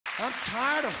I'm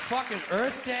tired of fucking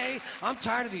Earth Day. I'm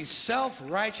tired of these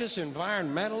self-righteous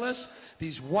environmentalists,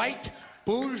 these white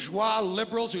bourgeois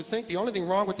liberals who think the only thing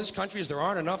wrong with this country is there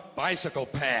aren't enough bicycle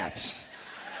paths.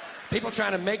 People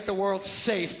trying to make the world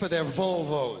safe for their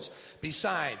Volvos.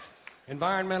 Besides,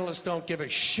 environmentalists don't give a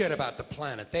shit about the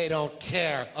planet. They don't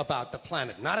care about the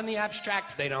planet. Not in the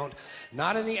abstract, they don't.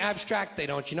 Not in the abstract, they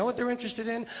don't. You know what they're interested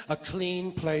in? A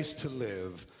clean place to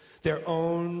live. Their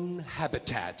own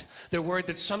habitat. They're worried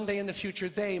that someday in the future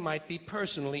they might be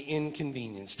personally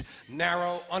inconvenienced.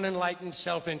 Narrow, unenlightened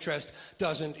self-interest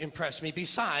doesn't impress me.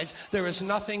 Besides, there is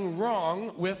nothing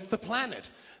wrong with the planet.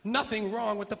 Nothing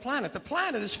wrong with the planet. The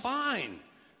planet is fine.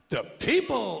 The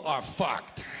people are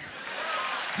fucked.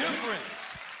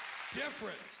 Difference.